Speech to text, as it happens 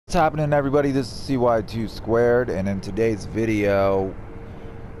What's happening, everybody? This is CY2 squared, and in today's video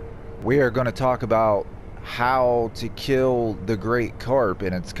we are going to talk about how to kill the Great Carp,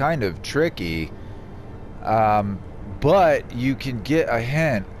 and it's kind of tricky, but you can get a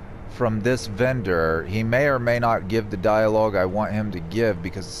hint from this vendor. He may or may not give the dialogue I want him to give,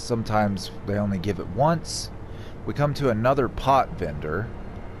 because sometimes they only give it once. We come to another pot vendor.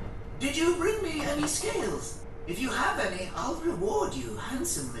 Did you bring me any scales? If you have any, I'll reward you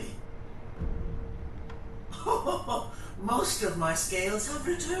handsomely. Most of my scales have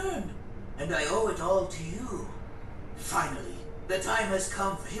returned, and I owe it all to you. Finally, the time has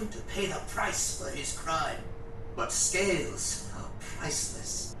come for him to pay the price for his crime. But scales are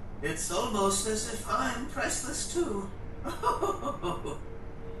priceless. It's almost as if I'm priceless too.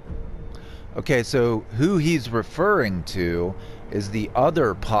 Okay, so who he's referring to is the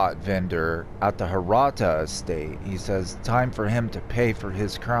other pot vendor at the Hirata estate. He says time for him to pay for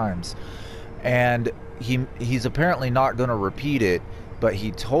his crimes. And he's apparently not going to repeat it, but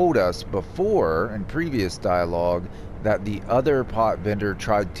he told us before in previous dialogue that the other pot vendor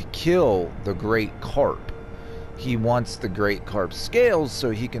tried to kill the Great Carp. He wants the Great Carp scales so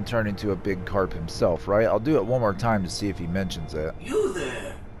he can turn into a big carp himself, right? I'll do it one more time to see if he mentions it. You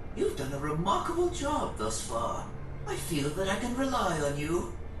there! You've done a remarkable job thus far. I feel that I can rely on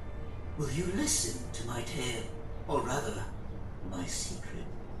you. Will you listen to my tale? Or rather, my secret?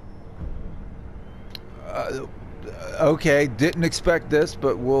 Okay, didn't expect this,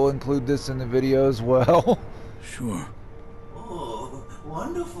 but we'll include this in the video as well. Sure. Oh,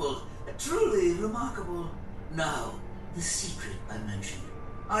 wonderful. Truly remarkable. Now, the secret I mentioned.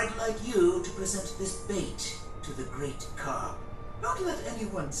 I'd like you to present this bait to the Great Carp. Don't let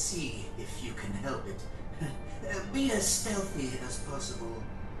anyone see if you can help it. Be as stealthy as possible.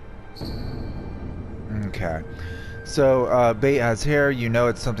 Okay. So, bait has hair. You know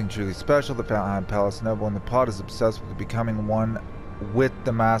it's something truly special. The Fountainheim Palace noble in the pot is obsessed with becoming one with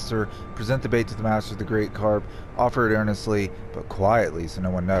the master. Present the bait to the master of the Great Carp. Offer it earnestly, but quietly, so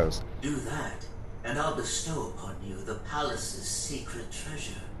no one knows. Do that, and I'll bestow upon you the palace's secret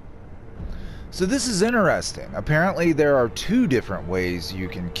treasure. So this is interesting. Apparently there are two different ways you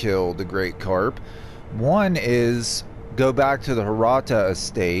can kill the Great Carp. One is go back to the Hirata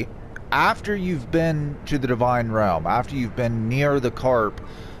estate after you've been to the Divine Realm, after you've been near the carp.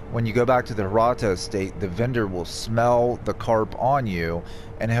 When you go back to the Hirata estate, the vendor will smell the carp on you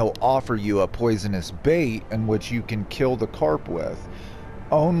and he'll offer you a poisonous bait in which you can kill the carp with.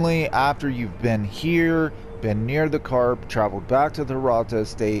 Only after you've been here, been near the carp, traveled back to the Hirata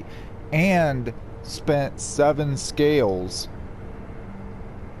estate, and spent 7 scales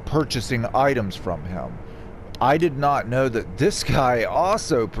purchasing items from him. I did not know that this guy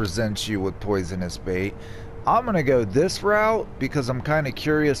also presents you with poisonous bait. I'm gonna go this route because I'm kind of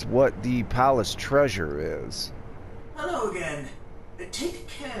curious what the palace treasure is. Hello again. Take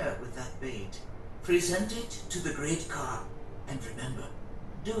care with that bait. Present it to the Great Carp. And remember,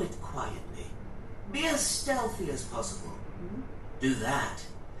 do it quietly. Be as stealthy as possible. Do that,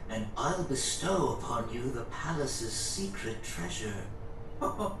 and I'll bestow upon you the palace's secret treasure.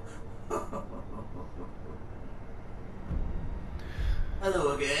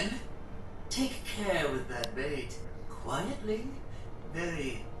 Hello again. Take care with that bait. Quietly.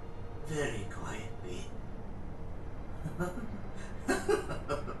 Very, very quietly.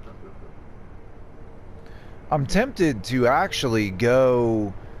 I'm tempted to actually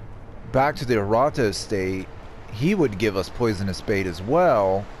go back to the Hirata estate. He would give us poisonous bait as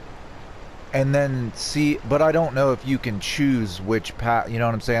well, and then see, but I don't know if you can choose which path, you know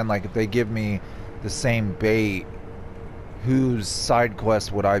what I'm saying? Like if they give me the same bait, whose side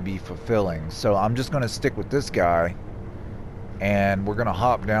quest would I be fulfilling? So I'm just going to stick with this guy, and we're going to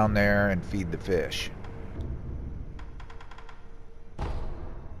hop down there and feed the fish.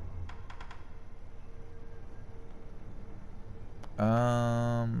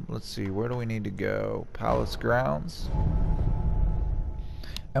 Let's see, where do we need to go? Palace grounds.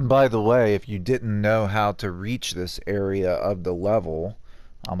 And by the way, if you didn't know how to reach this area of the level,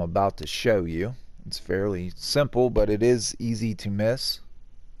 I'm about to show you. It's fairly simple, but it is easy to miss.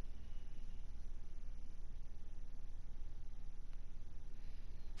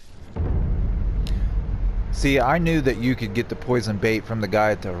 See, I knew that you could get the poison bait from the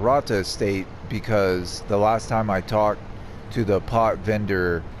guy at the Hirata estate because the last time I talked to the pot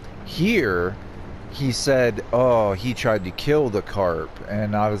vendor here, he said, oh, he tried to kill the carp.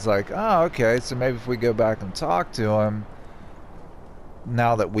 And I was like, oh, okay, so maybe if we go back and talk to him,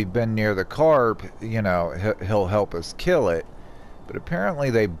 now that we've been near the carp, you know, he'll help us kill it. But apparently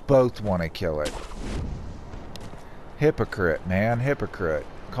they both want to kill it. Hypocrite, man, hypocrite.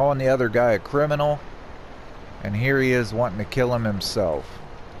 calling the other guy a criminal. And here he is wanting to kill him himself.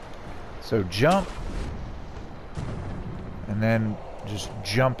 So jump. And then just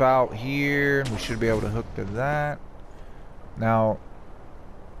jump out here. We should be able to hook to that. Now,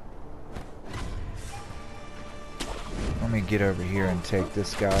 let me get over here and take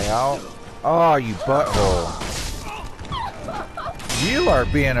this guy out. Oh, you butthole. You are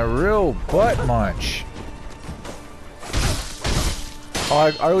being a real butt munch.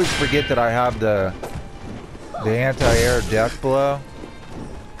 Oh, I always forget that I have the anti-air death blow.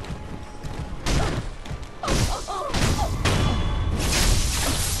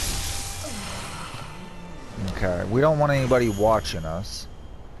 Okay, we don't want anybody watching us.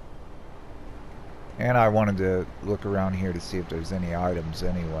 And I wanted to look around here to see if there's any items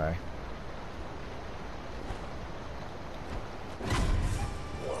anyway.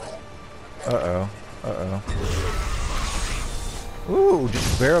 Uh-oh. Uh-oh. Ooh,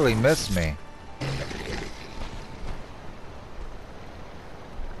 just barely missed me.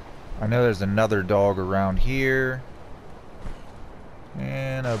 I know there's another dog around here.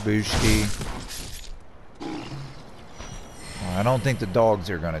 And a Bushki. I don't think the dogs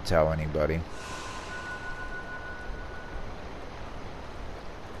are going to tell anybody.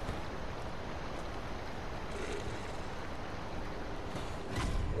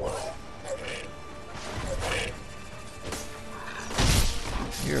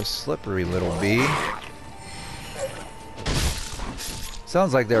 You're a slippery little bee.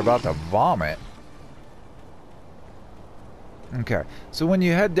 Sounds like they're about to vomit. Okay, so when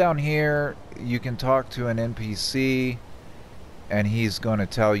you head down here, you can talk to an NPC, and he's going to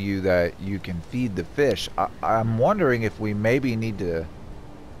tell you that you can feed the fish. I'm wondering if we maybe need to...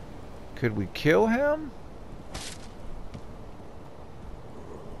 Could we kill him?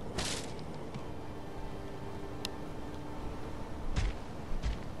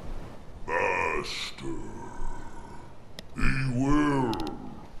 Master, he will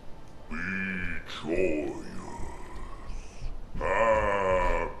be joyous,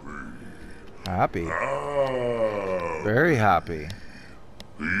 Happy? happy. Very happy.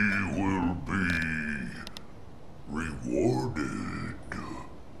 He will be rewarded.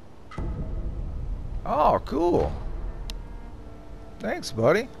 Oh, cool. Thanks,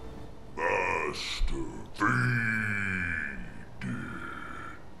 buddy. Master, feed it.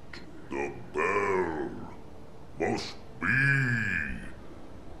 The bell must be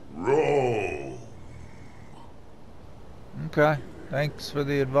wrong. Okay, thanks for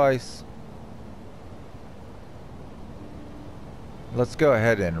the advice. Let's go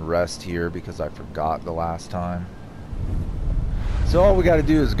ahead and rest here because I forgot the last time. So all we got to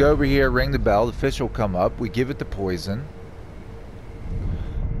do is go over here, ring the bell, the fish will come up, we give it the poison.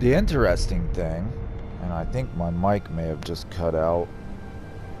 The interesting thing, and I think my mic may have just cut out.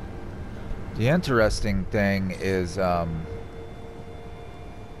 The interesting thing is,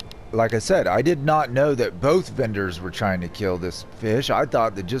 like I said, I did not know that both vendors were trying to kill this fish. I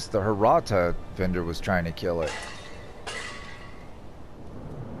thought that just the Hirata vendor was trying to kill it.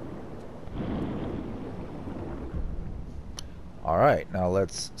 Alright, now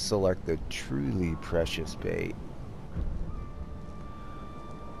let's select the truly precious bait.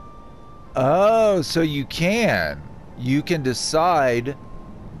 Oh, so you can decide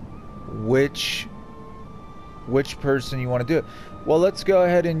which person you want to do it. Well, let's go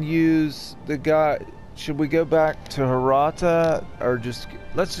ahead and use the guy. Should we go back to Hirata, or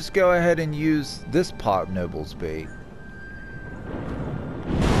let's just go ahead and use this Pot Noble's bait.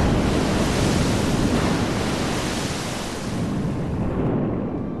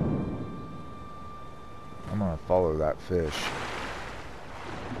 I'm gonna follow that fish.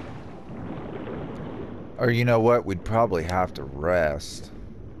 Or you know what? We'd probably have to rest.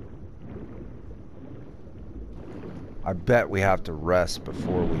 I bet we have to rest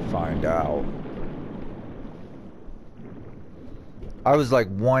before we find out. I was like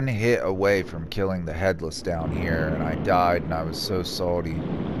one hit away from killing the headless down here, and I died, and I was so salty.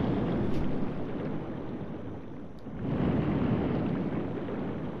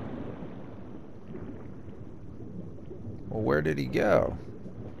 Well, where did he go?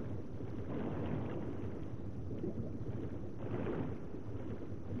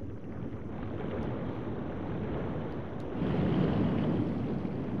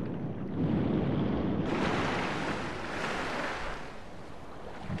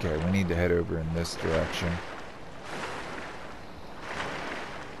 Okay, we need to head over in this direction.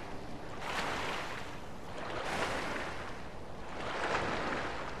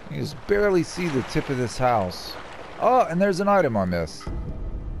 You just barely see the tip of this house. Oh, and there's an item on this.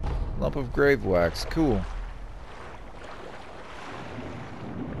 Lump of grave wax. Cool.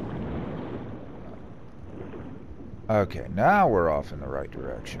 Okay, now we're off in the right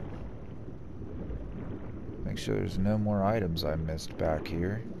direction. Make sure there's no more items I missed back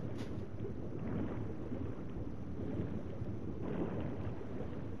here.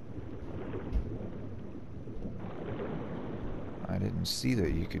 I didn't see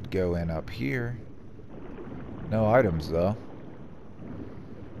that you could go in up here. No items though.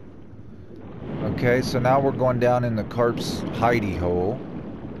 Okay, so now we're going down in the carp's hidey hole.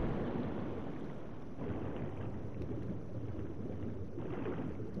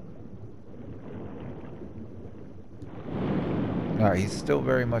 Alright, he's still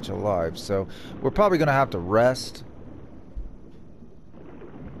very much alive, so we're probably going to have to rest.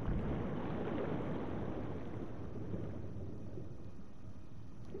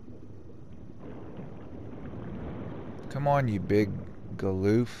 Come on, you big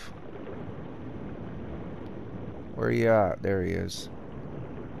galoof. Where are you at? There he is.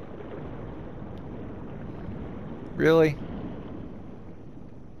 Really?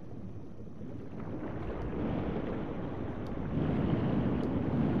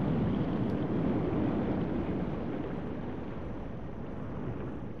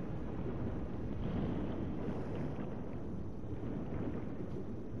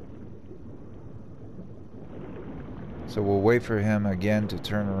 So we'll wait for him again to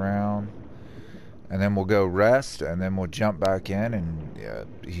turn around, and then we'll go rest, and then we'll jump back in, and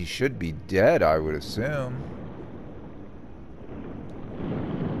he should be dead, I would assume.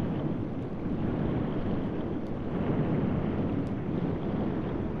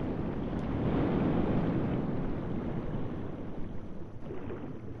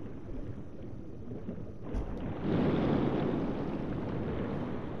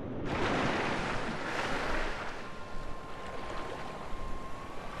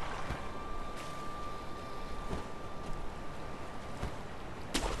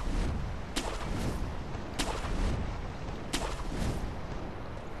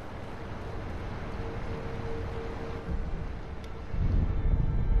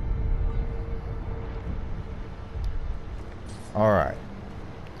 Alright.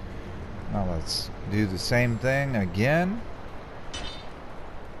 Now let's do the same thing again.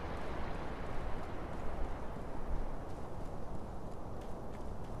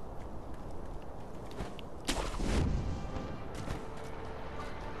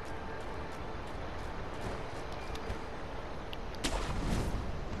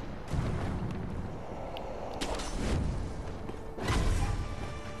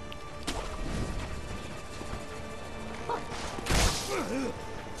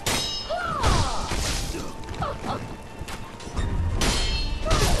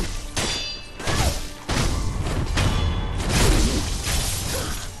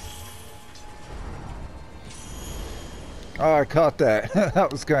 Oh, I caught that.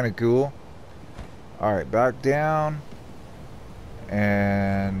 That was kind of cool. Alright, back down.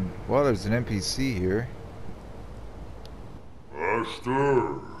 And, well, there's an NPC here.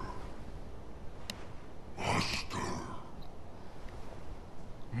 Master! Master!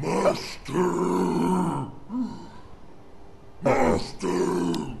 Master! Master!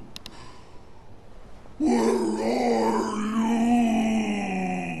 Where are you?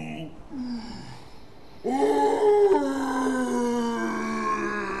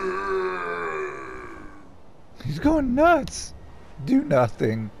 He's going nuts. Do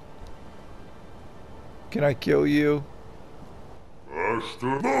nothing. Can I kill you?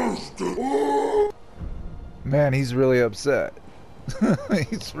 Master! Master! Man, he's really upset.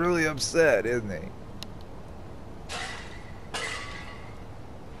 He's really upset, isn't he?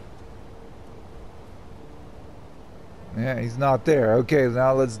 Yeah, he's not there. Okay,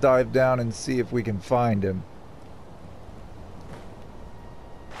 now let's dive down and see if we can find him.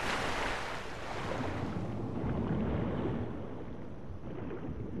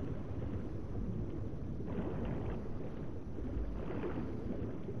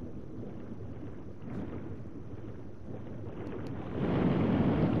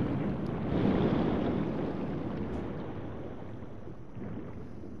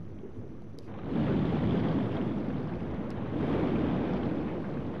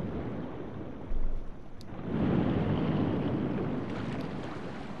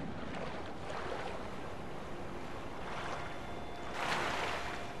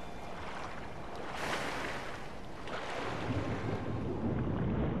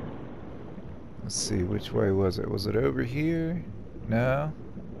 Let's see, which way was it? Was it over here? No?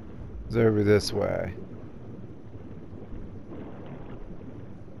 It was over this way.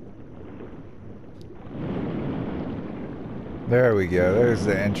 There we go. There's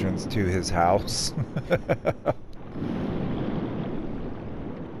the entrance to his house.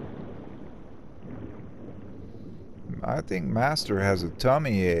 I think Master has a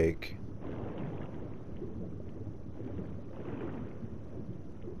tummy ache.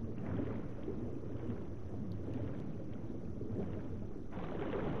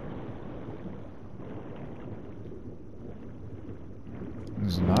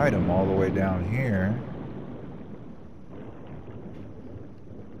 There's an item all the way down here.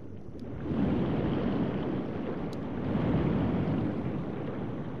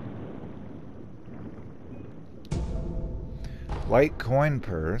 Light coin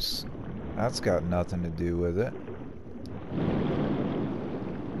purse. That's got nothing to do with it.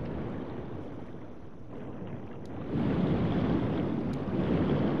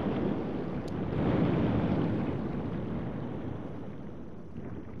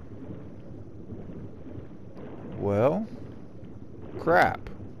 Well, crap.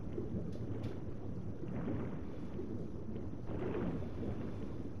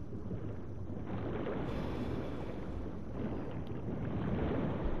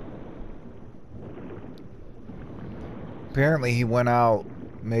 Apparently he went out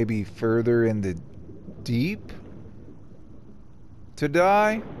maybe further in the deep to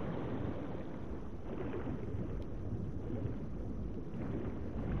die.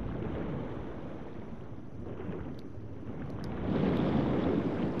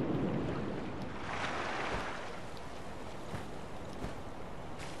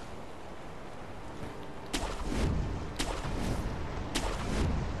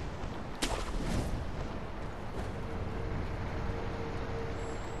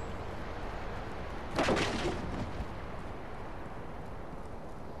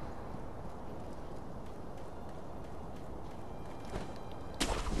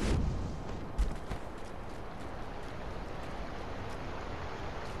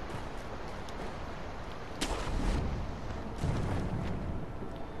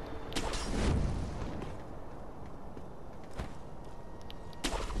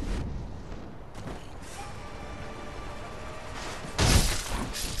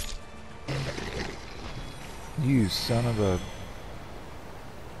 You son of a...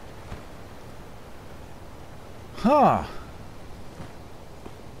 Huh.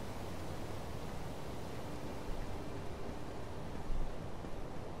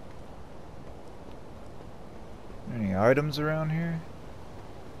 Any items around here?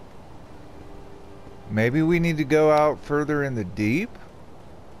 Maybe we need to go out further in the deep?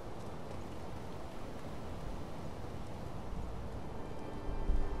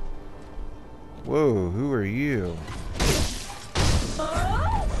 Whoa, who are you?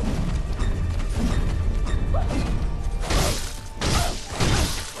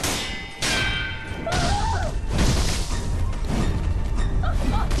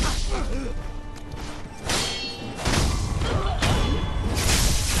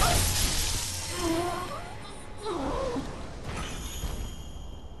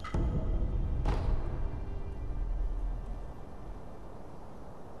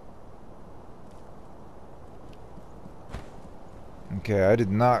 Okay, I did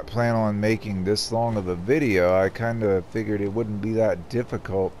not plan on making this long of a video. I kind of figured it wouldn't be that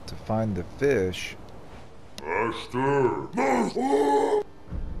difficult to find the fish. Master!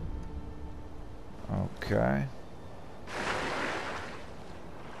 Okay.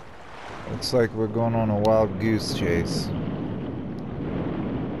 Looks like we're going on a wild goose chase.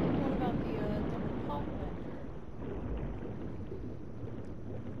 What about the double pot vendor?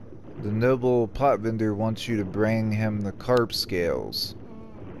 The noble pot vendor wants you to bring him the carp scales.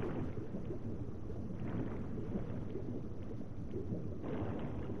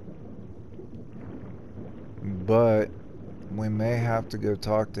 But we may have to go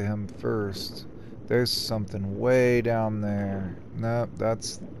talk to him first. There's something way down there. Nope,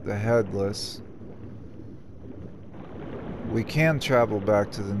 that's the headless. We can travel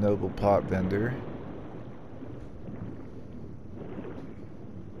back to the noble pot vendor.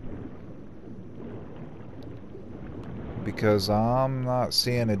 Because I'm not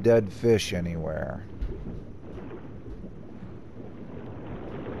seeing a dead fish anywhere.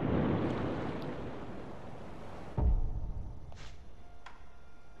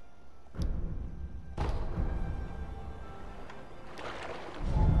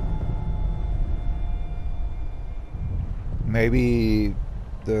 Maybe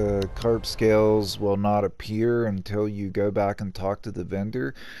the carp scales will not appear until you go back and talk to the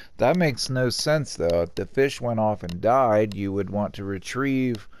vendor. That makes no sense though. If the fish went off and died, you would want to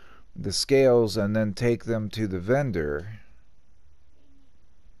retrieve the scales and then take them to the vendor.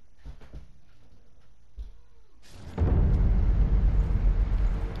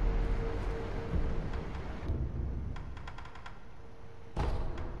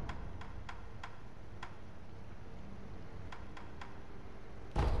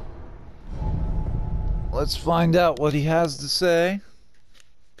 let's find out what he has to say.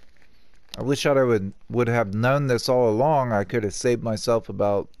 I wish I would have known this all along. I could have saved myself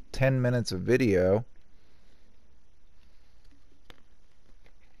about 10 minutes of video.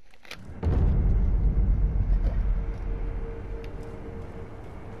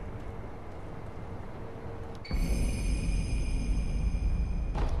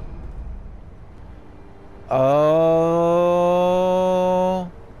 Oh,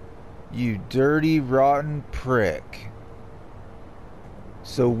 you dirty, rotten prick.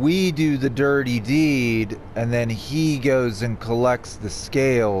 So we do the dirty deed, and then he goes and collects the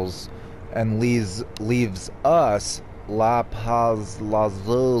scales and leaves us La Paz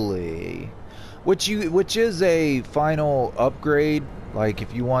Lazuli, which is a final upgrade. Like,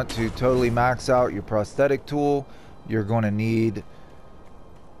 if you want to totally max out your prosthetic tool, you're going to need,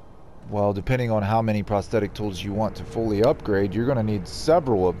 well, depending on how many prosthetic tools you want to fully upgrade, you're going to need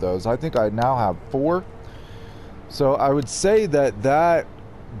several of those. I think I now have 4. So I would say that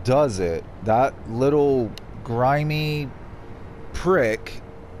does it. That little grimy prick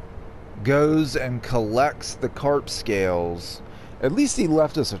goes and collects the carp scales. At least he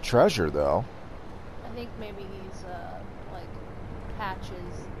left us a treasure, though. I think maybe he's like Patch's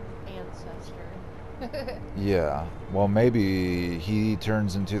ancestor. Yeah. Well, maybe he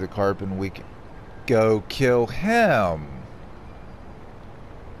turns into the carp and we can go kill him.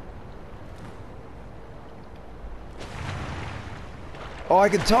 Oh, I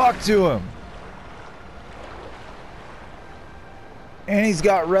can talk to him. And he's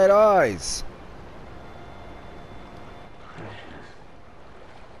got red eyes. Precious.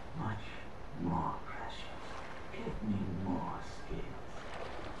 Much more precious. Give me more skills.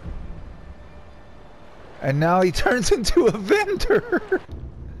 And now he turns into a vendor.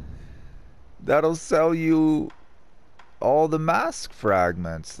 That'll sell you all the mask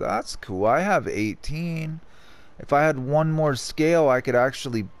fragments. That's cool. I have 18. If I had one more scale, I could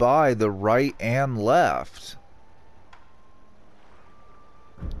actually buy the right and left.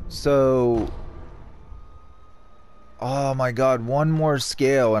 So, oh my god, one more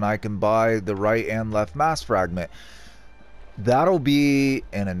scale and I can buy the right and left mass fragment. That'll be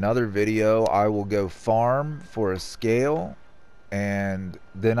in another video. I will go farm for a scale, and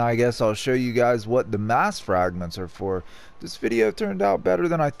then I guess I'll show you guys what the mass fragments are for. This video turned out better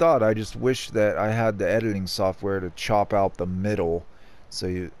than I thought. I just wish that I had the editing software to chop out the middle,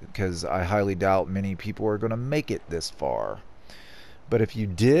 because I highly doubt many people are going to make it this far. But if you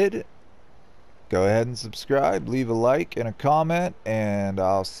did, go ahead and subscribe, leave a like and a comment, and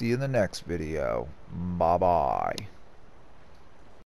I'll see you in the next video. Bye bye.